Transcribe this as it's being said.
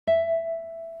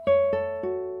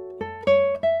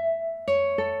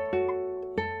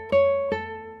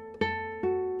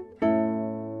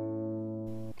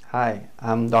Hi,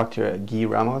 I'm Dr. Guy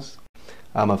Ramos.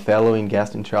 I'm a fellow in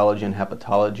gastroenterology and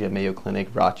hepatology at Mayo Clinic,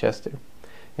 Rochester.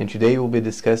 And today we'll be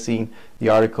discussing the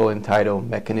article entitled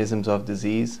Mechanisms of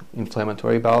Disease,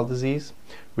 Inflammatory Bowel Disease,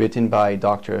 written by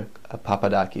Dr.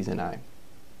 Papadakis and I.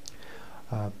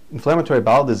 Inflammatory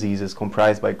bowel diseases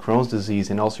comprised by Crohn's disease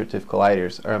and ulcerative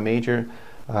colitis are a major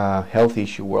health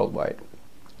issue worldwide.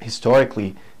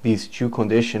 Historically, these two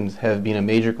conditions have been a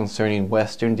major concern in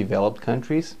Western developed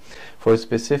countries. For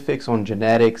specifics on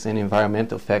genetics and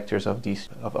environmental factors of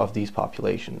these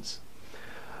populations.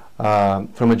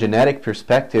 From a genetic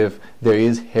perspective, there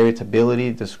is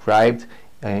heritability described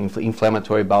in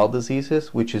inflammatory bowel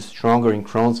diseases, which is stronger in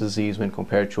Crohn's disease when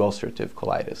compared to ulcerative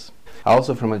colitis.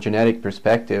 Also, from a genetic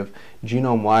perspective,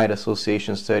 genome-wide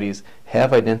association studies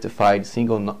have identified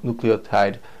single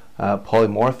nucleotide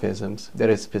polymorphisms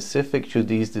that are specific to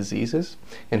these diseases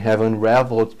and have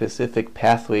unraveled specific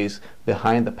pathways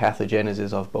behind the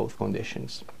pathogenesis of both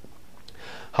conditions.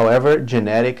 However,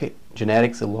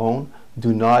 genetics alone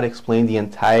do not explain the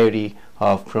entirety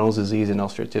of Crohn's disease and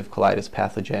ulcerative colitis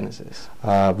pathogenesis.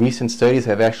 Recent studies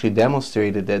have actually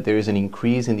demonstrated that there is an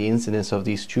increase in the incidence of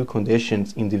these two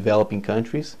conditions in developing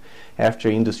countries after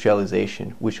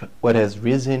industrialization, what has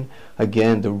risen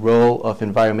again the role of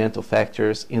environmental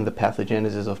factors in the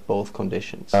pathogenesis of both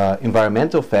conditions.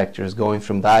 Environmental factors going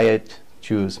from diet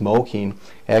to smoking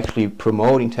actually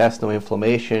promote intestinal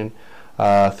inflammation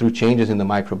through changes in the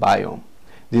microbiome.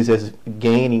 This has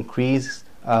gained increased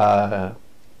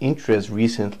interest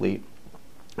recently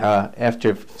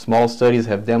after small studies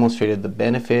have demonstrated the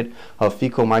benefit of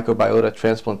fecal microbiota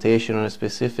transplantation on a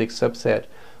specific subset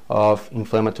of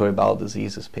inflammatory bowel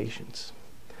diseases patients.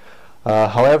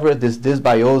 However, this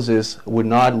dysbiosis would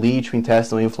not lead to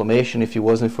intestinal inflammation if it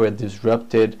wasn't for a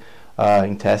disrupted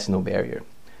intestinal barrier.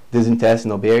 This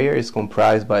intestinal barrier is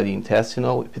comprised by the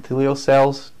intestinal epithelial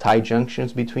cells, tight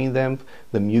junctions between them,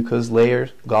 the mucus layer,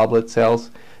 goblet cells,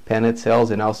 Paneth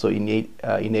cells, and also innate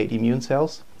immune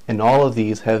cells. And all of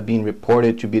these have been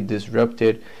reported to be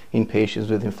disrupted in patients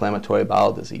with inflammatory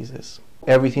bowel diseases.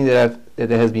 Everything that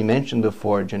has been mentioned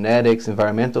before, genetics,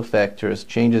 environmental factors,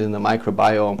 changes in the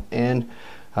microbiome, and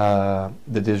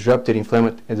the disrupted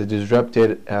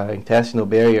intestinal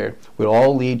barrier will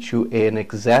all lead to an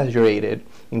exaggerated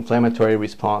inflammatory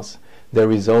response that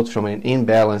results from an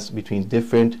imbalance between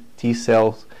different T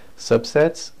cells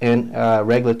subsets and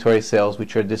regulatory cells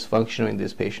which are dysfunctional in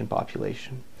this patient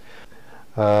population.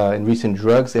 And recent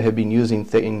drugs that have been used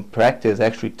in practice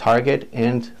actually target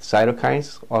and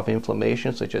cytokines of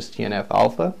inflammation such as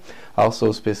TNF-alpha,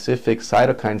 also specific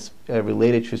cytokines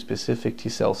related to specific T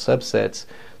cell subsets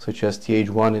such as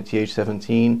Th1 and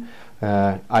Th17,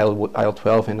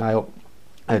 IL-12 and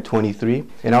IL-23.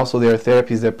 And also there are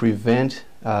therapies that prevent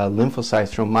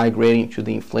lymphocytes from migrating to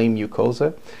the inflamed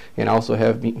mucosa and also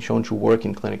have been shown to work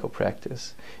in clinical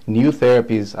practice. New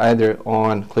therapies, either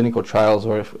on clinical trials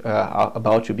or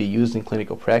about to be used in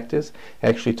clinical practice,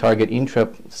 actually target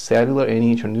intracellular and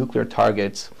intranuclear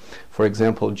targets, for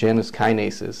example, Janus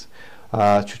kinases,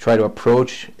 to try to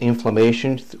approach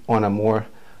inflammation on a more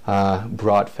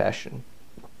broad fashion.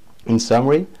 In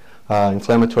summary,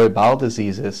 inflammatory bowel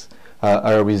diseases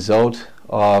are a result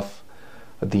of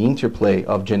the interplay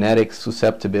of genetic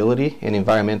susceptibility and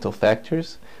environmental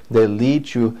factors that lead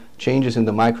to changes in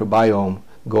the microbiome.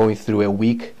 Going through a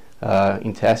weak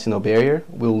intestinal barrier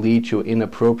will lead to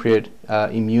inappropriate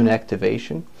immune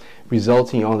activation,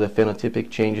 resulting on the phenotypic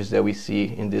changes that we see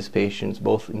in these patients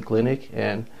both in clinic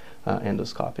and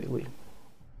endoscopically.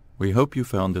 We hope you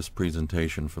found this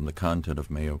presentation from the content of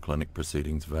Mayo Clinic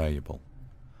Proceedings valuable.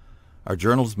 Our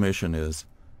journal's mission is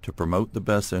to promote the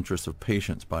best interests of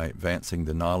patients by advancing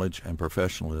the knowledge and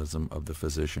professionalism of the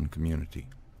physician community.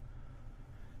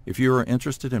 If you are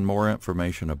interested in more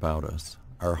information about us,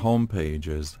 our homepage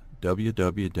is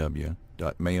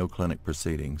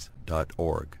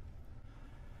www.mayoclinicproceedings.org.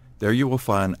 There you will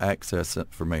find access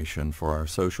information for our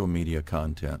social media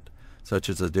content, such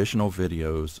as additional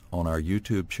videos on our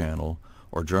YouTube channel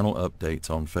or journal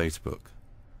updates on Facebook.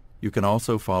 You can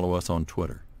also follow us on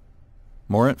Twitter.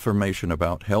 More information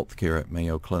about healthcare at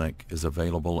Mayo Clinic is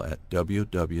available at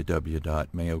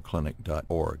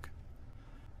www.mayoclinic.org.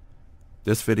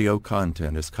 This video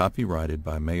content is copyrighted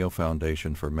by Mayo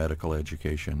Foundation for Medical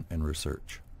Education and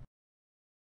Research.